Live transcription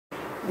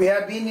We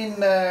have been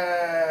in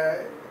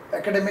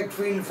academic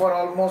field for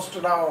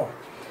almost now,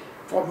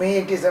 for me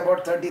it is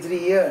about 33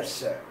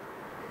 years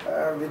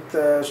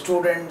with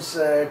students,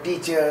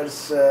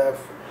 teachers,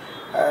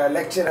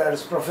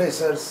 lecturers,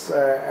 professors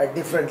at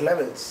different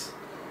levels.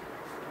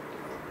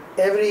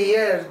 Every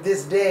year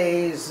this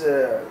day is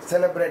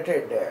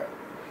celebrated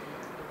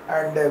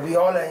and we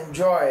all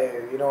enjoy,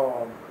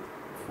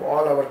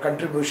 all our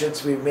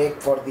contributions we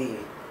make for the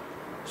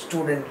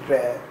student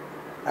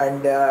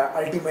and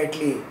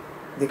ultimately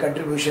the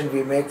contribution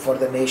we make for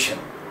the nation.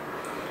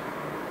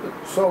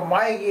 So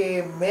my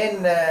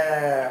main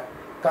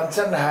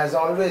concern has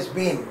always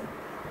been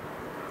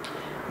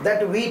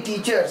that we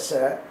teachers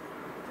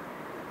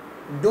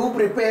do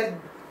prepare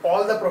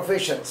all the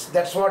professions.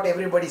 That's what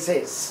everybody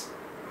says.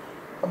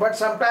 But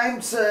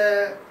sometimes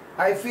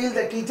I feel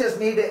the teachers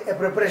need a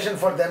preparation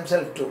for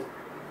themselves too.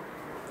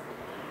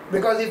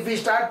 Because if we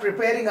start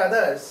preparing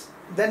others,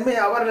 then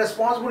our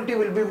responsibility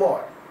will be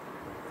more.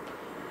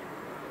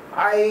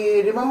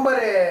 I remember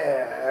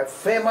a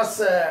famous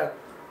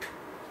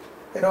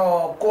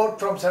quote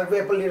from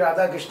Sarvepalli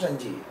Radhakrishnan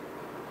ji.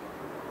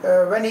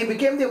 When he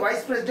became the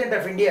Vice President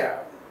of India,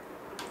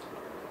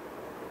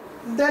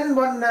 then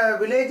one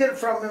villager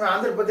from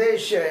Andhra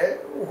Pradesh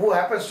who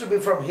happens to be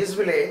from his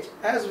village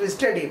has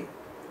visited him,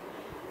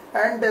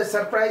 and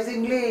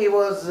surprisingly he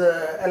was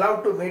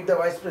allowed to meet the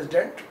Vice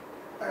President,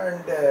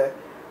 and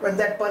when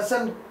that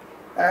person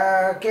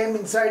came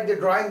inside the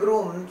drawing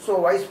room, so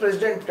Vice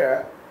President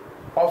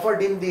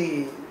offered him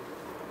the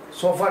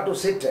sofa to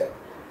sit,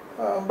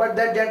 but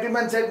that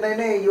gentleman said, "No,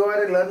 you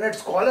are a learned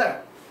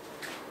scholar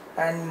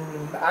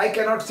and I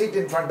cannot sit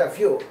in front of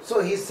you."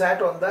 So he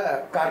sat on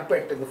the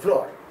carpet in the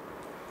floor.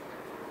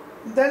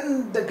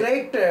 Then the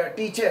great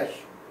teacher,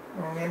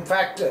 in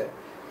fact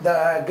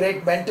the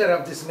great mentor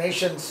of this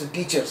nation's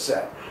teachers,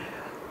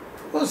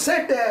 who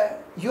said,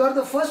 "You are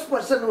the first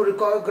person who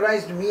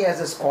recognized me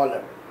as a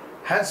scholar.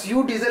 Hence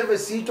you deserve a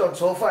seat on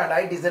sofa and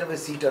I deserve a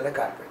seat on a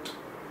carpet."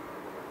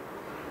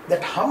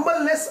 That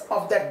humbleness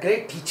of that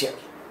great teacher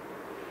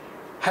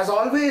has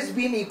always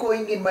been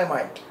echoing in my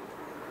mind.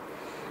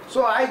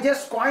 So I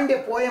just coined a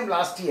poem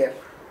last year,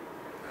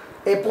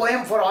 a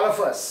poem for all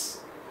of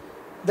us,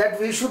 that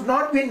we should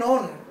not be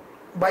known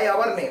by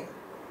our name.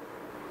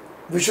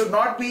 We should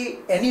not be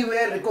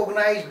anywhere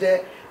recognized,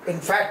 in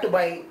fact,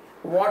 by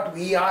what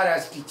we are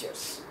as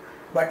teachers.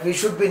 But we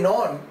should be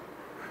known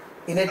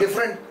in a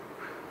different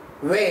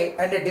way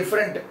and a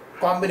different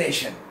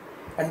combination.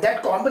 And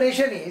that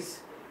combination is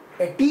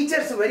a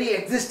teacher's very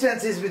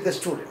existence is with the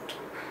student.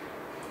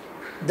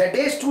 The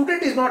day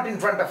student is not in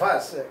front of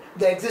us,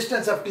 the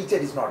existence of teacher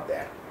is not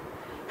there.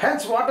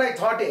 Hence what I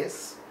thought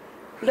is,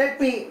 let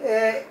me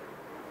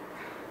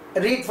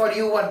read for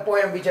you one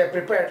poem which I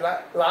prepared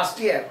last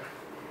year.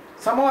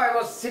 Somehow I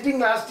was sitting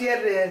last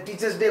year,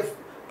 Teachers Day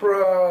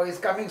is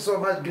coming, so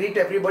must greet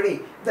everybody.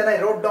 Then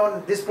I wrote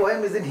down, this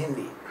poem is in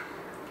Hindi.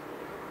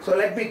 So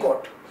let me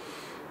quote.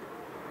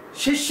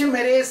 शिष्य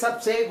मेरे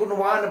सबसे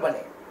गुणवान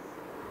बने,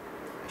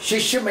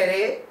 शिष्य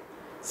मेरे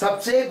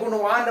सबसे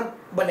गुणवान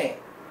बने,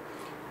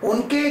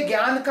 उनके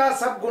ज्ञान का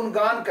सब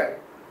गुणगान करे।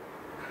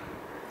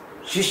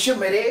 शिष्य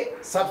मेरे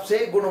सबसे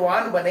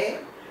गुणवान बने,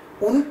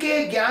 उनके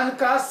ज्ञान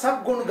का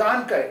सब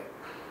गुणगान करे।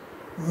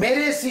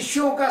 मेरे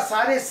शिष्यों का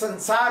सारे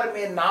संसार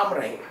में नाम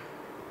रहे,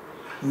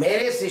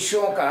 मेरे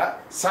शिष्यों का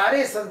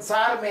सारे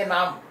संसार में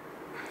नाम।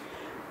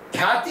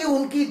 ख्याति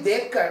उनकी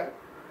देखकर,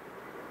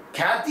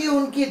 ख्याति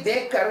उनकी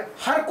देखकर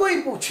हर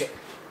कोई पूछे,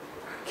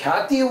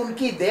 ख्याति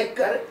उनकी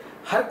देखकर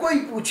हर कोई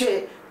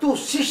पूछे, तू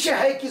शिष्य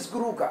है किस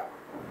गुरु का।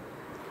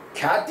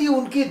 ख्याति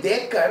उनकी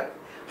देखकर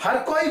हर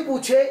कोई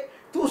पूछे,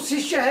 तू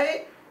शिष्य है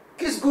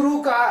किस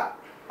गुरु का।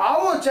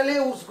 आओ चले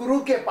उस गुरु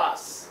के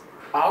पास,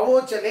 आओ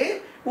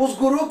चले उस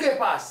गुरु के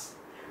पास,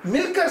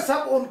 मिलकर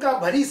सब उनका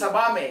भरी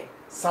सभा में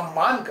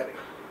सम्मान करें।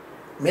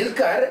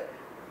 मिलकर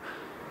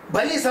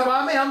भरी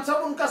सभा में हम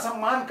सब उनका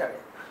सम्मान करें।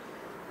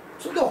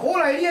 So the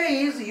whole idea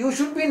is you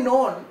should be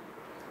known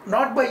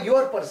not by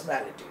your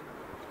personality.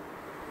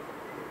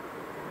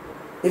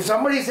 If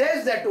somebody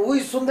says that who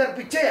is Sundar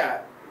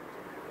Pichaiya,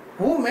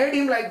 who made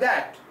him like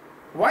that,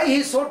 why he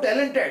is so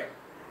talented,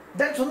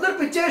 then Sundar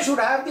Pichaiya should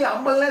have the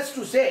humbleness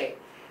to say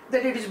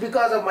that it is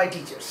because of my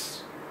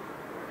teachers.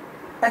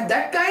 And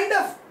that kind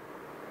of,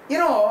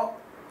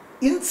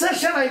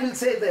 insertion, I will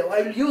say,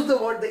 I will use the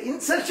word, the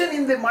insertion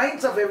in the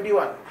minds of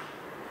everyone,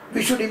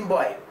 we should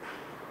imbibe.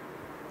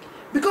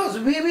 Because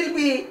we will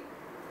be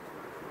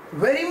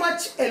very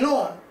much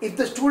alone if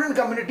the student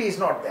community is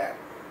not there.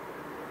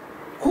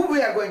 Who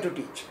we are going to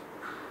teach?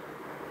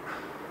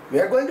 We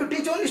are going to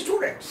teach only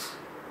students.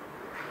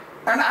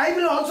 And I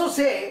will also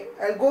say,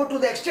 I'll go to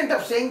the extent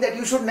of saying that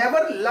you should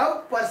never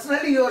love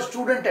personally your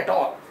student at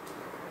all.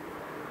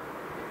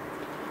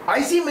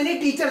 I see many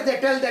teachers, they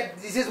tell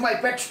that this is my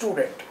pet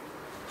student.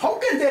 How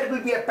can there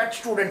will be a pet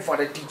student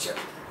for a teacher?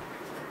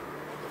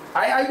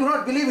 I do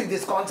not believe in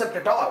this concept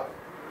at all.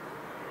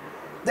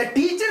 The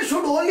teacher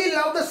should only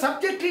love the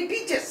subject he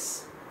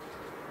teaches.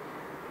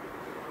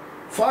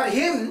 For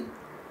him,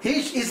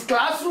 his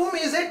classroom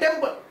is a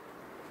temple.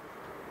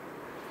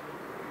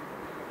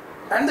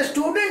 And the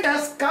student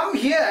has come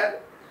here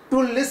to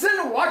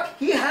listen what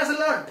he has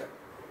learnt.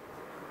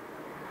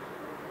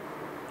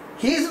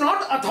 He is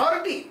not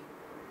authority.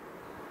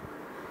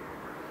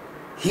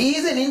 He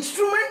is an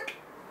instrument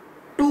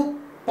to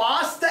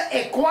pass the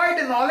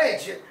acquired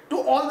knowledge to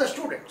all the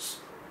students.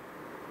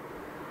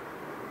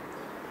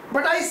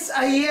 But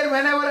I hear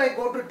whenever I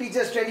go to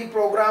teachers training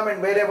program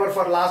and wherever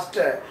for last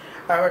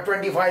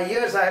 25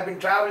 years I have been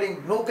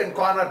traveling nook and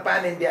corner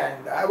pan India,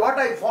 and what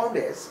I found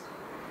is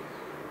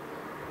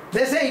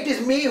they say it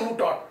is me who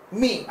taught.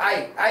 Me,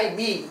 I,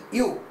 me,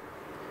 you.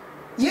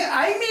 Yeah,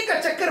 I make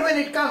a chakkar when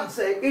it comes.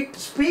 It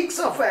speaks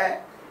of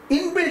a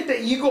inbuilt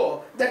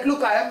ego that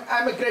look, I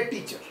am a great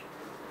teacher.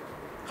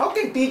 How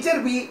can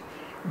teacher be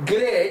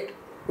great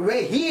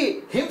when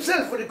he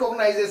himself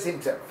recognizes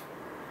himself?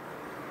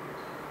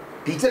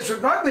 Teacher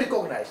should not be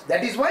recognized.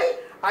 That is why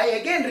I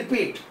again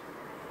repeat,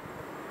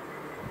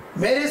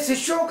 मेरे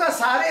शिष्यों का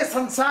सारे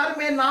संसार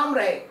में नाम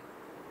रहे,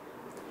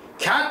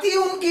 ख्याति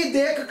उनकी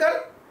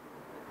देखकर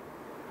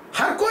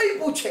हर कोई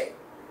पूछे,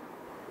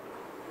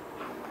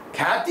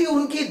 ख्याति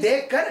उनकी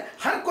देखकर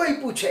हर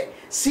कोई पूछे.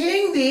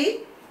 Seeing the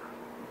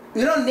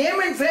name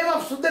and fame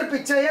of Sundar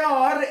Pichaiya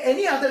or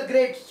any other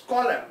great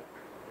scholar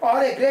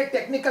or a great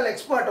technical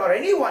expert or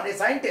anyone, a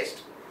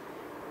scientist,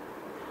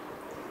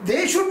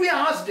 they should be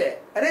asked,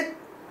 अरे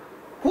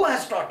who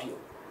has taught you?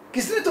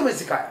 किसने तुम्हें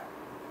सिखाया?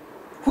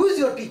 Who is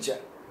your teacher?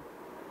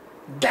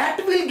 That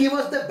will give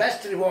us the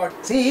best reward.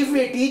 See, if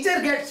a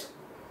teacher gets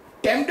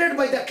tempted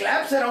by the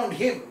claps around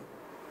him,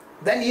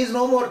 then he is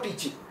no more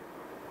teaching.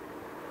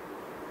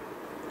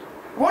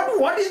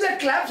 What is that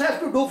claps have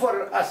to do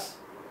for us?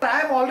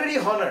 I am already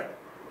honored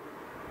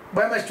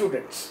by my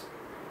students.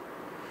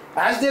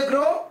 As they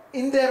grow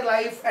in their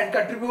life and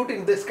contribute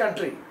in this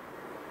country,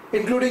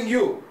 including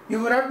you. You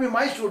may not be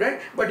my student,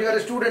 but you are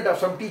a student of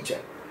some teacher.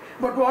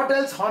 But what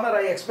else honor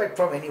I expect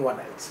from anyone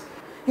else?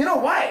 You know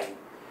why?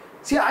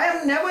 See, I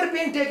have never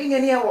been taking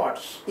any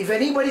awards. If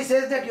anybody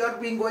says that you are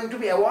going to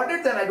be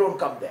awarded, then I don't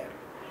come there.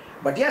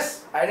 But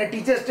yes, I had a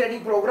teacher's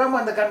training program,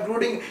 and the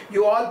concluding,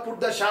 you all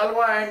put the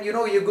shalva and you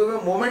give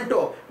a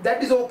memento.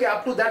 That is okay.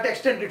 Up to that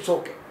extent, it's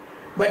okay.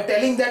 But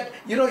telling that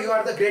you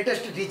are the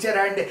greatest teacher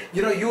and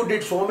you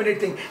did so many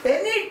things.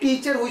 Any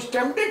teacher who is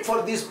tempted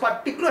for this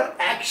particular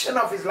action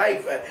of his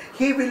life,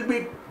 he will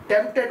be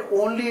tempted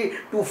only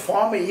to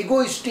form an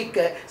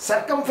egoistic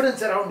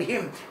circumference around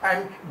him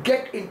and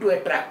get into a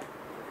trap.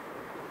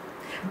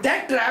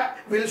 That trap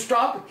will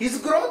stop his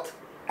growth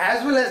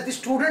as well as the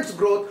students'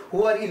 growth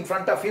who are in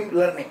front of him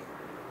learning.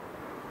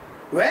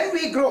 When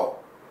we grow,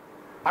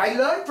 I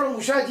learned from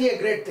Usha ji a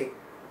great thing.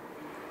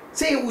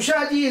 See,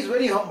 Usha ji is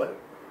very humble,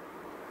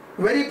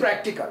 very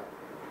practical.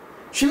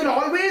 She will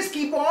always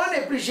keep on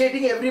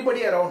appreciating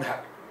everybody around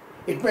her.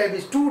 It may be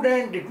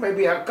student, it may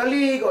be her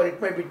colleague, or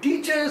it may be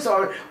teachers,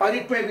 or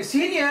it may be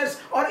seniors,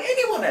 or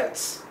anyone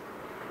else.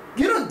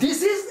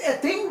 This is a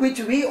thing which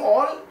we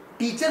all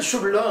teachers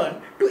should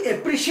learn to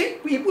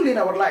appreciate people in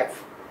our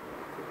life.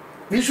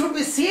 We should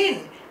be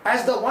seen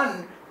as the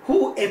one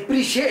who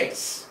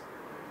appreciates.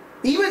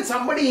 Even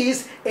somebody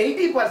is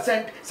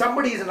 80%,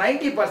 somebody is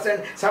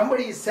 90%,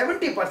 somebody is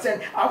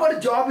 70%. Our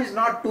job is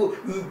not to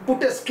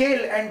put a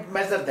scale and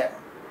measure them.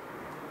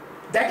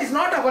 That is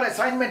not our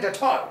assignment at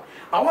all.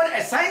 Our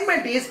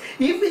assignment is,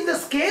 if in the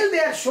scale they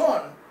are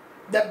shown,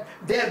 that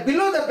they are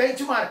below the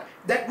benchmark,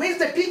 that means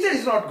the teacher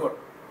is not good.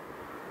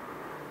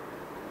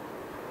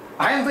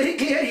 I am very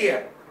clear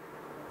here.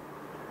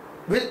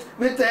 With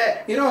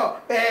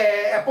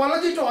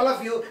apology to all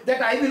of you,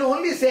 that I will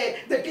only say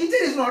the teacher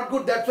is not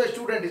good, that's why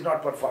student is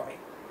not performing.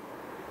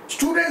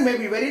 Student may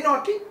be very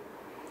naughty.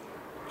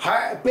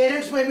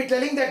 Parents may be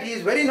telling that he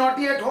is very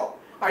naughty at home.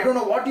 I don't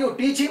know what you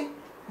teach him,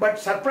 but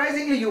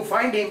surprisingly you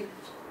find him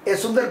a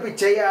Sundar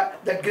Pichaiya,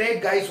 that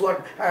great guys who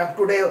are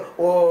today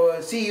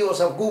CEOs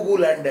of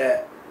Google and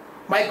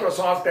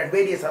Microsoft and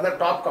various other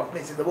top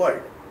companies in the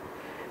world.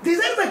 These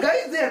are the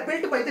guys, they are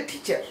built by the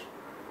teacher.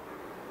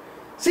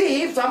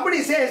 See, if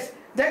somebody says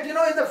that in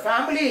the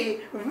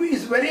family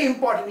is very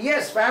important,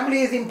 yes,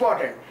 family is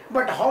important,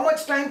 but how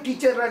much time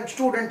teacher and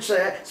students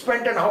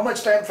spend and how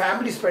much time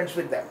family spends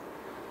with them?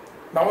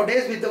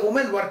 Nowadays with the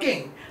woman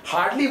working,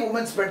 hardly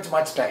woman spends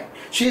much time.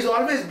 She is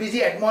always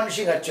busy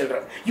admonishing her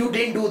children. You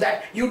didn't do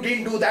that, you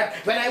didn't do that.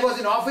 When I was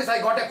in office, I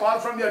got a call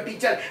from your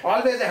teacher.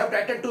 Always I have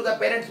to attend to the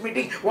parents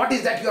meeting. What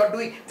is that you are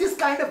doing? This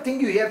kind of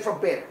thing you hear from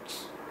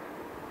parents.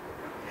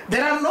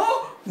 There are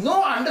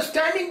no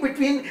understanding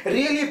between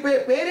really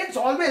parents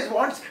always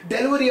wants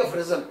delivery of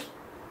result.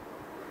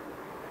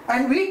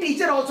 And we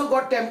teacher also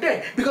got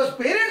tempted because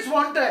parents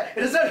want a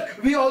result.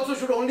 We also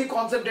should only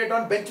concentrate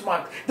on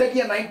benchmark that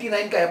ये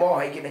 99 का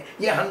above है कि नहीं,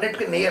 ये 100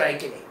 के near है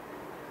कि नहीं.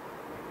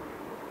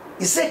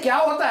 इससे क्या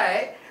होता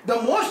है?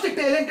 The most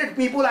talented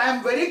people, I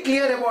am very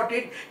clear about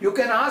it. You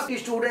can ask the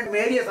student,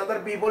 various other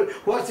people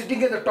who are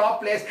sitting in the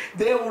top place.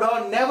 They would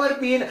have never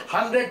been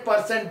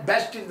 100%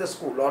 best in the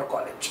school or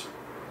college.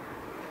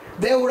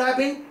 They would have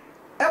been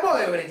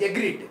above average,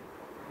 agreed.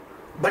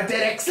 But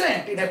they are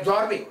excellent in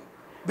absorbing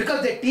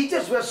because their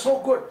teachers were so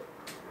good.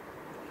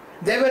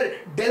 They were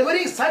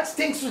delivering such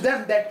things to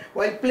them that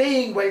while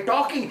playing, while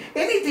talking,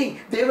 anything,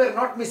 they were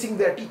not missing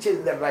their teachers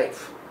in their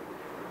life.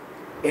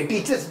 A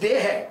teacher's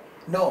day hai?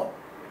 No.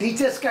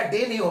 Teachers ka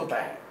day nahi hota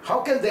hai.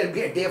 How can there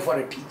be a day for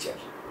a teacher?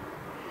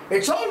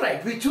 It's all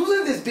right. We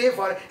chosen this day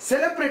for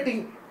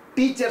celebrating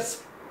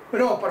teachers'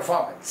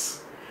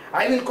 performance.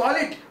 I will call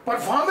it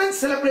performance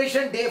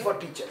celebration day for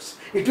teachers.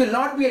 It will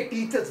not be a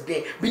teacher's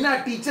day.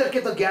 Bina teacher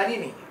ke to gyani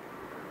nahi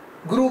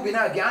hai. Guru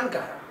bina gyan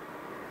kaha.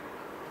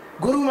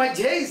 Guru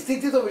majhe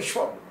sthiti to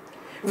vishwam.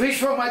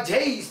 Vishwa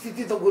majhe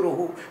sthiti to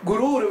guru.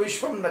 Gurur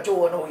vishwam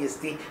nacho ano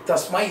yasti.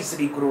 Tasmai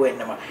Sri Guru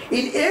Nama.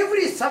 In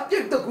every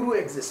subject the guru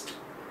exists.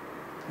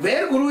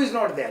 Where guru is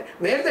not there,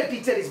 where the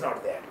teacher is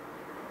not there.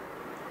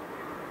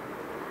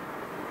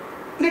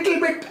 Little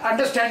bit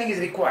understanding is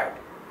required.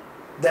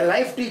 The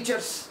life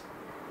teachers,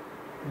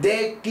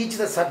 they teach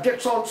the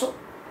subjects also,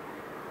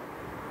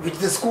 which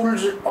the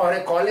schools or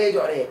a college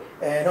or a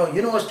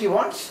university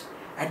wants.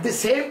 At the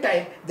same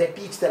time, they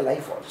teach the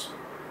life also.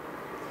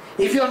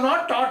 If you are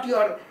not taught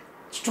your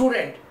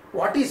student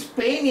what is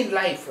pain in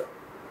life,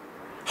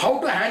 how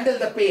to handle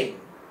the pain,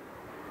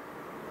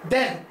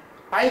 then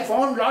I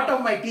found lot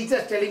of my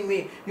teachers telling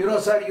me,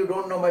 sir, you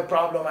don't know my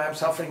problem, I am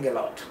suffering a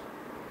lot.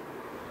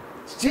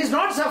 She is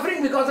not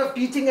suffering because of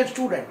teaching a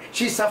student.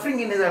 She is suffering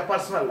in her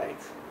personal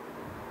life.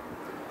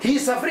 He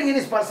is suffering in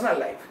his personal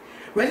life.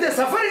 When they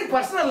suffer in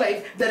personal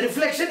life, the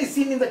reflection is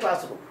seen in the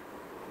classroom.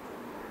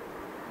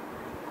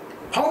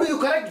 How do you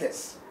correct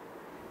this?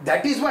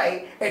 That is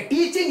why a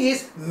teaching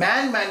is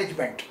man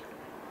management.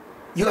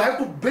 You have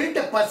to build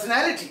a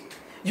personality.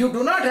 You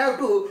do not have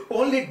to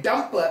only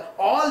dump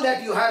all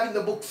that you have in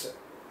the books.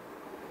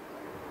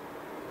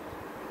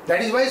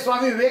 That is why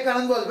Swami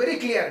Vivekananda was very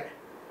clear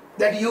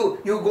that you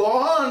go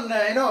on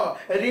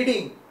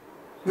reading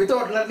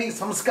without learning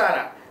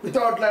samskara,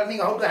 without learning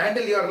how to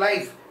handle your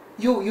life.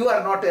 You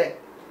are not an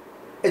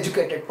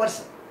educated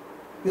person.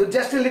 You are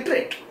just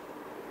illiterate.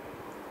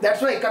 That's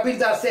why Kabir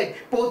Das said,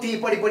 Poti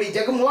padi padi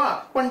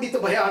jagamwa pandit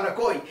bhayana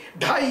koi,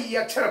 dhai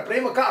akshara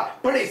prema ka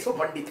pade so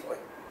pandit hoy.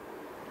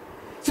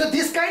 So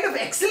this kind of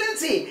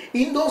excellency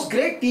in those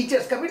great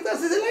teachers, Kabir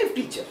Das is a life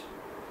teacher.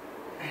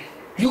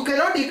 You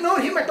cannot ignore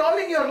him at all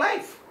in your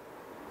life.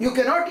 You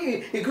cannot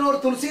ignore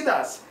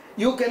Tulsidas.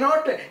 You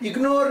cannot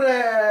ignore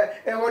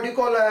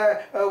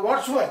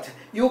Wordsworth.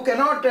 You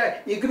cannot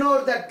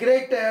ignore that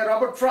great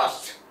Robert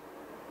Frost.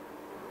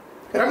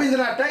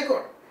 Rabindranath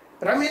Tagore.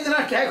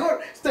 Rabindranath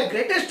Tagore, the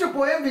greatest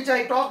poem which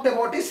I talked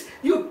about is,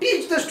 you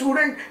teach the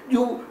student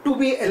to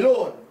be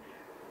alone.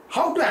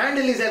 How to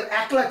handle his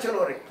akla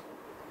chalore.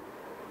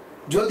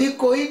 Jodi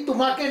koi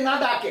tumake na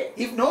dake.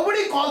 If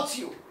nobody calls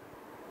you,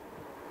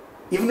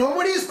 if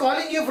nobody is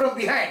calling you from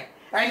behind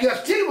and you are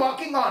still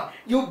walking on,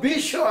 you be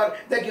sure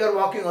that you are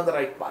walking on the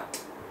right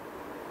path.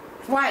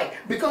 Why?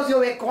 Because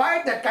you have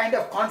acquired that kind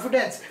of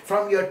confidence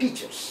from your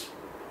teachers.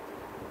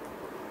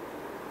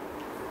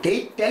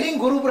 Telling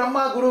Guru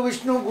Brahma, Guru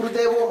Vishnu, Guru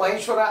Devo,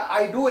 Maheshwara,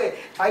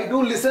 I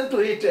do listen to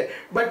it,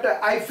 but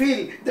I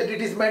feel that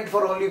it is meant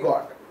for only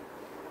God,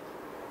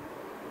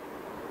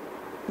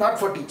 not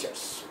for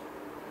teachers.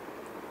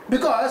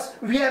 Because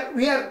we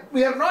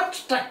are not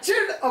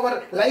structured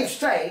our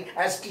lifestyle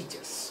as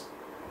teachers.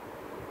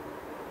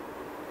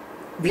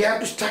 We have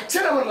to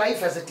structure our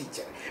life as a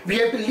teacher. We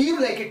have to live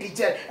like a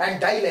teacher and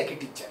die like a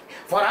teacher.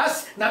 For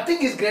us,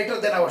 nothing is greater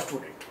than our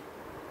student.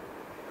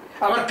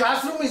 Our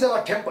classroom is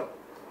our temple.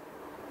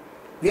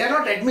 We are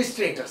not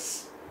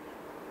administrators.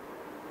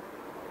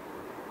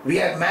 We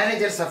are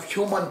managers of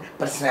human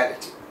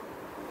personality.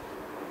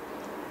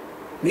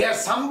 We are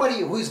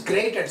somebody who is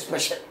great and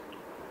special.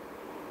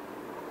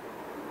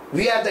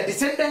 We are the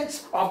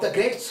descendants of the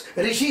great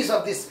rishis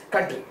of this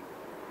country.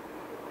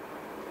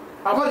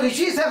 Our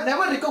rishis have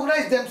never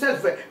recognized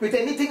themselves with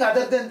anything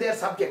other than their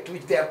subject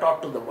which they have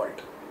taught to the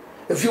world.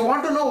 If you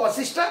want to know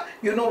Vasishta,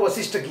 you know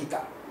Vasishta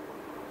Gita.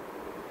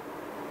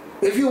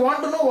 If you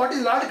want to know what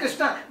is Lord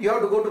Krishna, you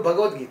have to go to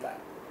Bhagavad Gita.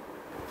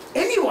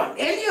 Any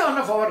one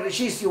of our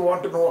rishis you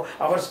want to know,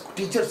 our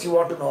teachers you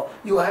want to know,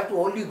 you have to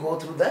only go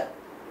through the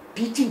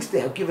teachings they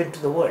have given to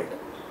the world.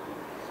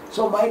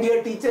 So my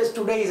dear teachers,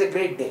 today is a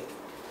great day.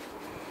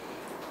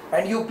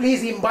 And you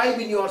please imbibe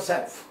in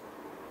yourself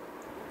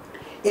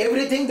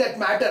everything that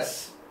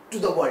matters to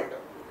the world.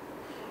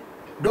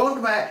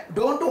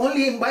 Don't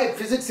only imbibe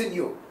physics in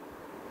you,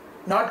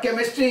 not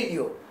chemistry in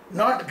you,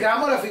 not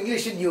grammar of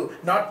English in you,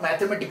 not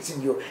mathematics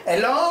in you.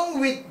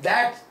 Along with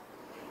that,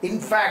 in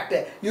fact,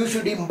 you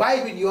should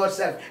imbibe in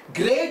yourself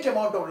great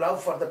amount of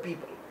love for the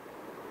people.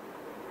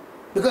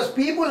 Because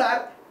people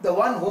are the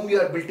one whom you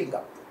are building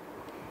up.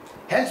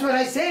 Hence when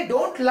I say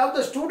don't love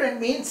the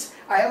student means,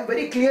 I am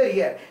very clear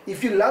here.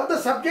 If you love the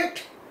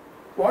subject,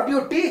 what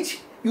you teach,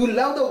 you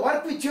love the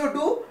work which you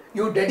do,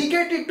 you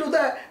dedicate it to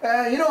the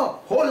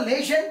whole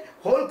nation,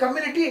 whole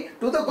community,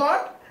 to the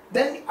God,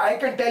 then I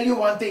can tell you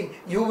one thing,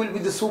 you will be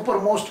the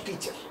supermost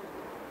teacher.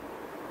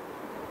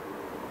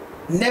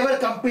 Never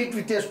compete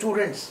with your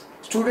students.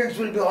 Students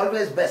will be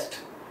always best.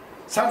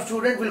 Some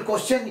student will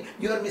question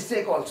your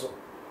mistake also.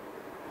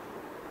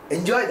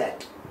 Enjoy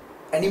that.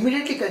 and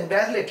immediately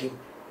congratulate him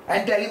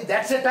and tell him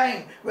that's a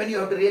time when you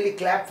have to really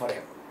clap for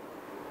him.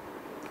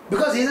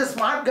 Because he's a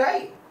smart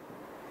guy.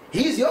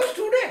 He is your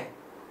student.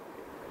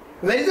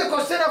 Where is the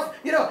question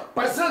of,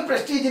 personal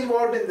prestige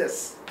involved in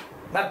this?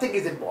 Nothing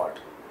is involved.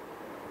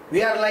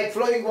 We are like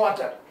flowing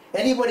water.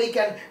 Anybody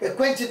can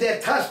quench their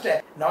thirst.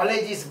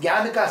 Knowledge is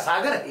ज्ञान का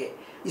सागर है.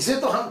 इसे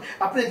तो हम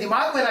अपने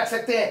दिमाग में रख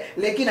सकते हैं,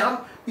 लेकिन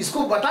हम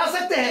इसको बता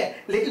सकते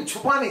हैं, लेकिन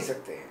छुपा नहीं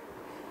सकते हैं.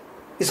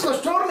 इसको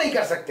स्टोर नहीं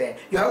कर सकते हैं.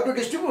 You have to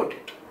distribute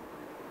it.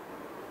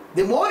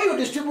 The more you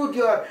distribute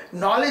your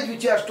knowledge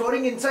which you are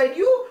storing inside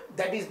you,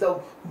 that is the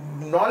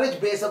knowledge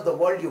base of the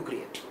world you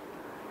create.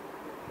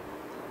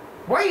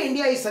 Why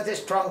India is such a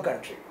strong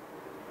country?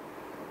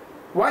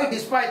 Why,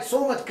 despite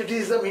so much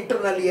criticism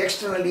internally,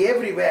 externally,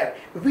 everywhere,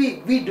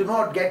 we do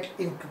not get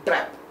into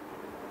trap?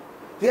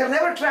 We are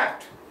never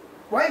trapped.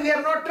 Why we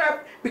are not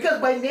trapped? Because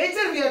by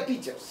nature we are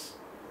teachers.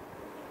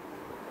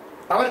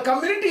 Our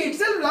community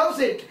itself loves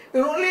it,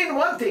 only in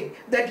one thing,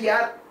 that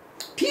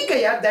ठीक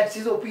है यार, that's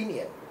his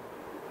opinion.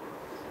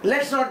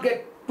 Let's not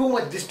get too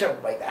much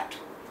disturbed by that.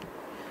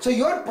 So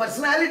your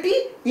personality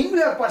in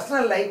your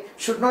personal life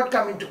should not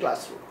come into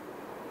classroom.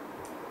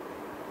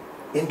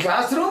 In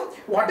classroom,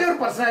 whatever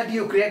personality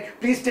you create,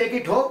 please take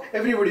it home,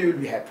 everybody will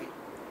be happy.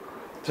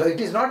 So it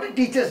is not a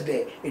teacher's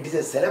day, it is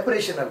a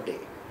celebration of day.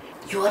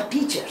 You are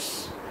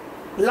teachers.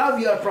 Love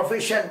your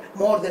profession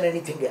more than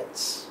anything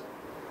else.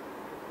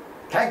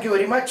 Thank you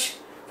very much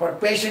for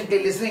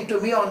patiently listening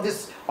to me on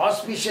this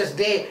auspicious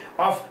day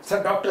of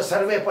Sir Dr.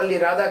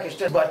 Sarvepalli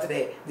Radhakrishnan's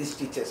birthday, this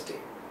Teacher's Day.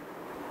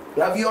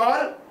 Love you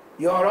all.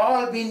 You are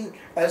all been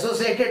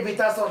associated with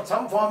us on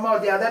some form or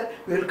the other.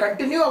 We will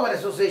continue our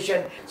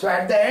association. So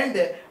at the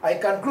end, I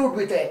conclude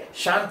with a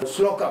Shant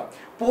Slokam.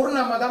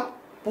 Purnamadam,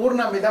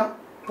 Purnamidam,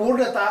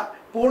 Purnata,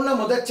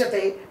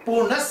 Purnamudachyate,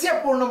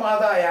 Purnasya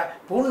Purnamadaya,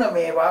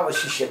 Purnameva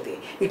Vashishyate.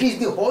 It is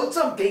the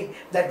wholesome thing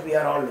that we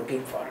are all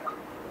looking for.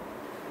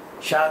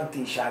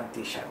 Shanti,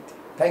 Shanti, Shanti.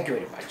 Thank you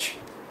very much.